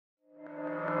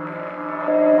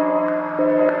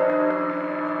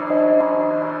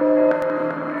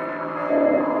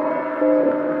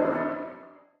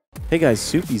Hey guys,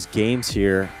 SoupyZ Games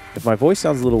here. If my voice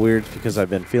sounds a little weird, it's because I've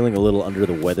been feeling a little under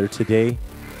the weather today.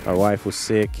 My wife was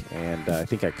sick, and I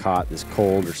think I caught this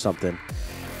cold or something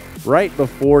right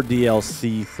before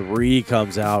DLC3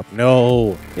 comes out.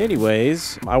 No!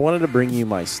 Anyways, I wanted to bring you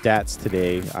my stats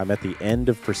today. I'm at the end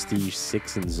of Prestige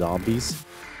 6 in Zombies,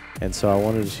 and so I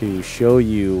wanted to show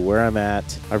you where I'm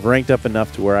at. I've ranked up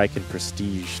enough to where I can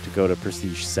Prestige to go to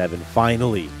Prestige 7,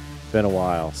 finally. It's been a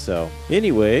while, so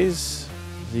anyways,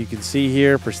 you can see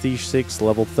here, Prestige 6,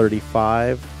 level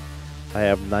 35. I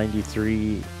have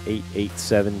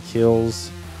 93,887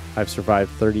 kills. I've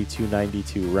survived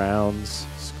 3292 rounds.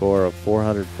 Score of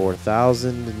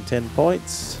 404,010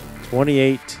 points.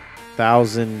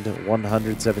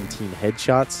 28,117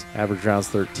 headshots. Average rounds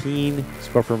 13.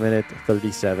 Score per minute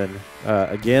 37.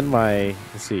 Again,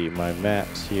 let's see, my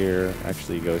maps here.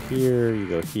 Actually, you go here,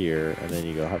 and then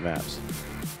you go maps.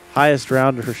 Highest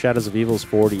round for Shadows of Evil is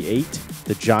 48.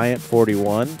 The Giant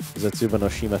 41. Zetsuba no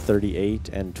Shima 38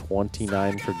 and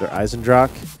 29 for the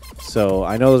Eisendrache. So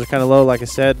I know those are kind of low, like I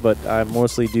said, but I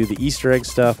mostly do the Easter egg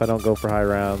stuff. I don't go for high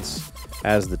rounds,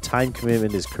 as the time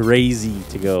commitment is crazy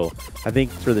to go. I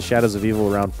think for the Shadows of Evil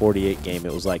round 48 game,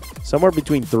 it was like somewhere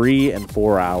between 3 and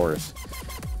 4 hours.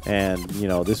 And, you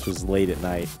know, this was late at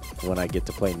night when I get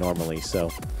to play normally.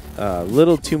 So a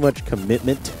little too much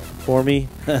commitment for me.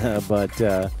 But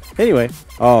anyway,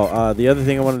 the other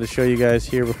thing I wanted to show you guys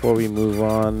here before we move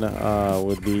on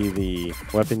would be the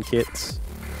weapon kits.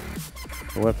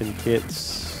 Weapon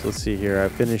kits. Let's see here. I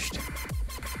finished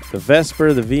the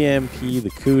Vesper, the VMP,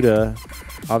 the Kuda.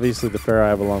 Obviously, the Pharaoh, I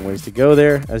have a long ways to go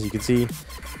there, as you can see.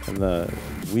 And the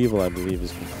Weevil, I believe,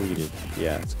 is completed.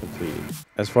 Yeah, it's completed.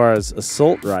 As far as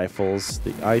assault rifles, the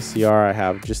ICR, I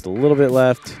have just a little bit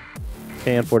left.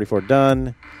 KN-44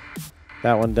 done.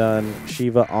 That one done.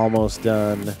 Shiva almost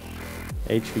done.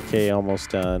 HVK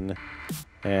almost done.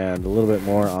 And a little bit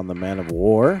more on the Man of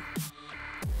War.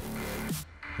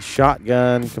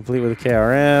 Shotgun, complete with a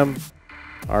KRM.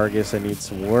 Argus, I need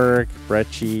some work.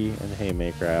 Brecci and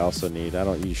Haymaker I also need. I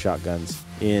don't use shotguns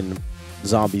in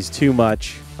Zombies too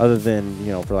much, other than,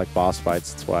 you know, for like boss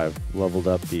fights. That's why I've leveled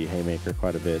up the Haymaker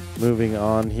quite a bit. Moving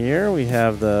on here, we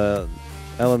have the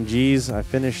LMGs. I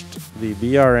finished the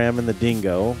BRM and the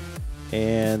Dingo.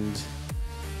 And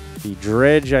the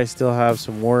Dredge, I still have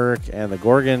some work. And the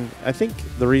Gorgon, I think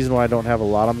the reason why I don't have a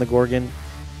lot on the Gorgon,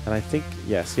 and I think,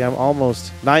 yeah, see, I'm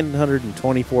almost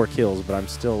 924 kills, but I'm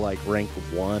still like rank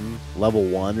 1, level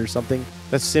 1 or something.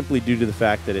 That's simply due to the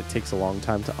fact that it takes a long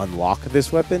time to unlock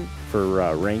this weapon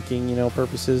for ranking, you know,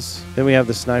 purposes. Then we have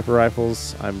the sniper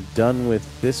rifles. I'm done with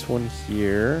this one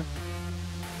here.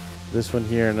 This one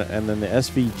here, and then the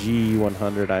SVG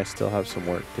 100, I still have some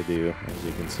work to do, as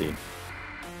you can see.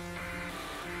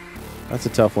 That's a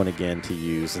tough one again to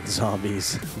use in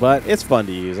Zombies, but it's fun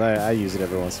to use. I use it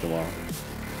every once in a while.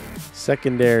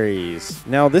 Secondaries.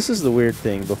 Now, this is the weird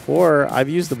thing. Before, I've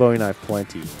used the Bowie knife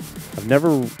plenty. I've never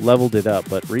leveled it up,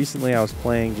 but recently I was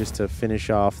playing just to finish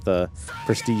off the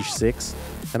Prestige 6,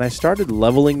 and I started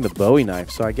leveling the Bowie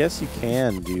knife, so I guess you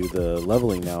can do the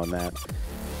leveling now on that.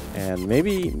 And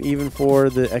maybe even for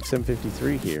the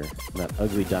XM53 here, that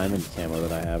ugly diamond camo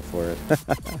that I have for it.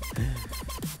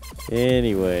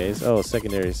 Anyways,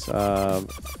 secondaries.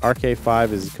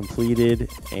 RK5 is completed,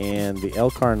 and the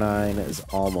LCAR9 is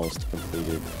almost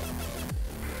completed.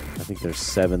 I think there's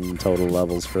 7 total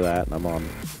levels for that, and I'm on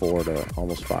 4 to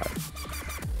almost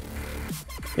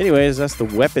 5. Anyways, that's the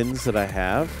weapons that I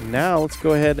have. Now let's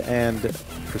go ahead and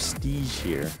prestige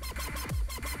here.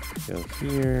 Go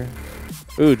here.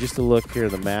 Ooh, just to look here,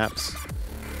 the maps.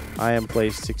 I am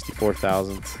placed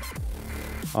 64,000th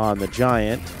on the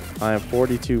Giant. I am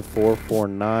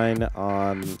 42,449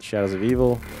 on Shadows of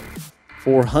Evil.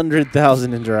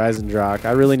 400,000 in Eisendrache.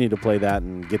 I really need to play that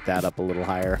and get that up a little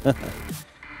higher.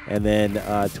 And then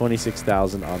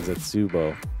 26,000 on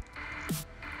Zetsubo.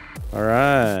 All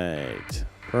right.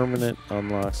 Permanent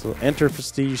unlocks. So enter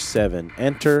Prestige 7.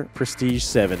 Enter Prestige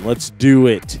 7. Let's do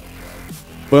it.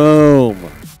 Boom.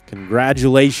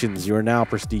 Congratulations. You are now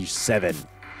Prestige 7.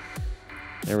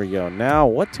 There we go. Now,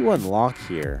 what to unlock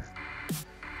here?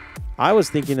 I was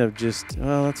thinking of just,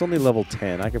 well, it's only level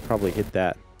 10. I could probably hit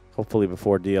that, hopefully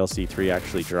before DLC3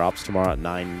 actually drops tomorrow at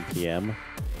 9 p.m.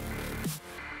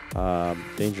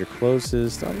 Danger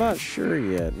closest. I'm not sure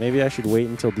yet. Maybe I should wait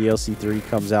until DLC3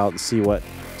 comes out and see what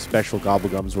special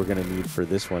gobblegums we're going to need for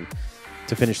this one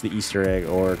to finish the Easter egg,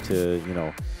 or to, you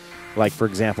know, like, for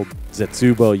example,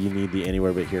 Zetsubo, you need the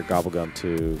Anywhere But Here gobblegum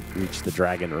to reach the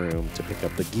dragon room, to pick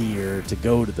up the gear, to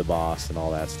go to the boss, and all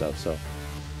that stuff. So,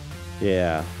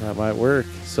 yeah, that might work.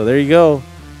 So there you go.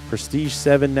 Prestige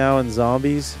 7 now in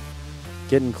Zombies.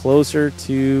 Getting closer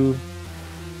to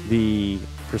the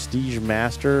Prestige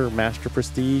Master, or Master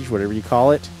Prestige, whatever you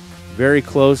call it. Very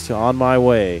close to on my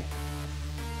way.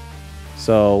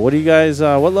 So what do you guys,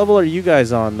 what level are you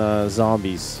guys on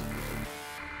zombies?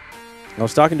 I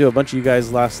was talking to a bunch of you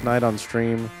guys last night on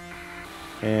stream,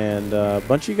 and a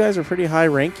bunch of you guys are pretty high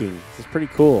ranking. It's pretty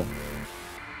cool.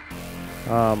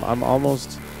 I'm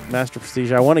almost Master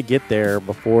Prestige. I want to get there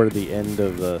before the end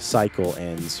of the cycle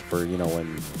ends for, you know, when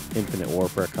Infinite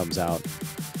Warfare comes out.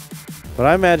 But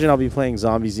I imagine I'll be playing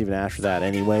zombies even after that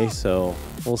anyway, so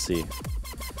we'll see.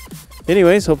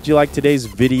 Anyways, hope you liked today's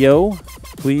video.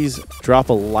 Please drop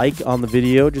a like on the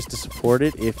video just to support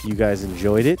it if you guys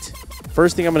enjoyed it.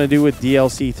 First thing I'm going to do with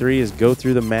DLC3 is go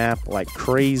through the map like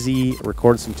crazy,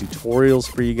 record some tutorials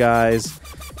for you guys.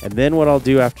 And then what I'll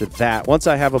do after that, once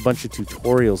I have a bunch of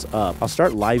tutorials up, I'll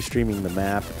start live streaming the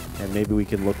map, and maybe we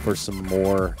can look for some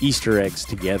more Easter eggs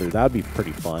together. That would be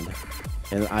pretty fun.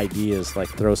 And ideas, like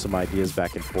throw some ideas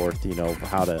back and forth, you know,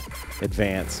 how to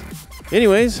advance.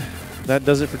 Anyways, that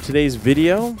does it for today's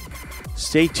video.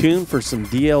 Stay tuned for some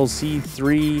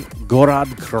DLC3 Gorod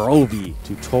Krovi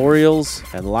tutorials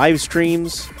and live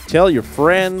streams. Tell your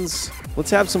friends. Let's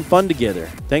have some fun together.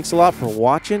 Thanks a lot for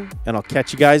watching, and I'll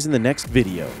catch you guys in the next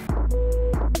video.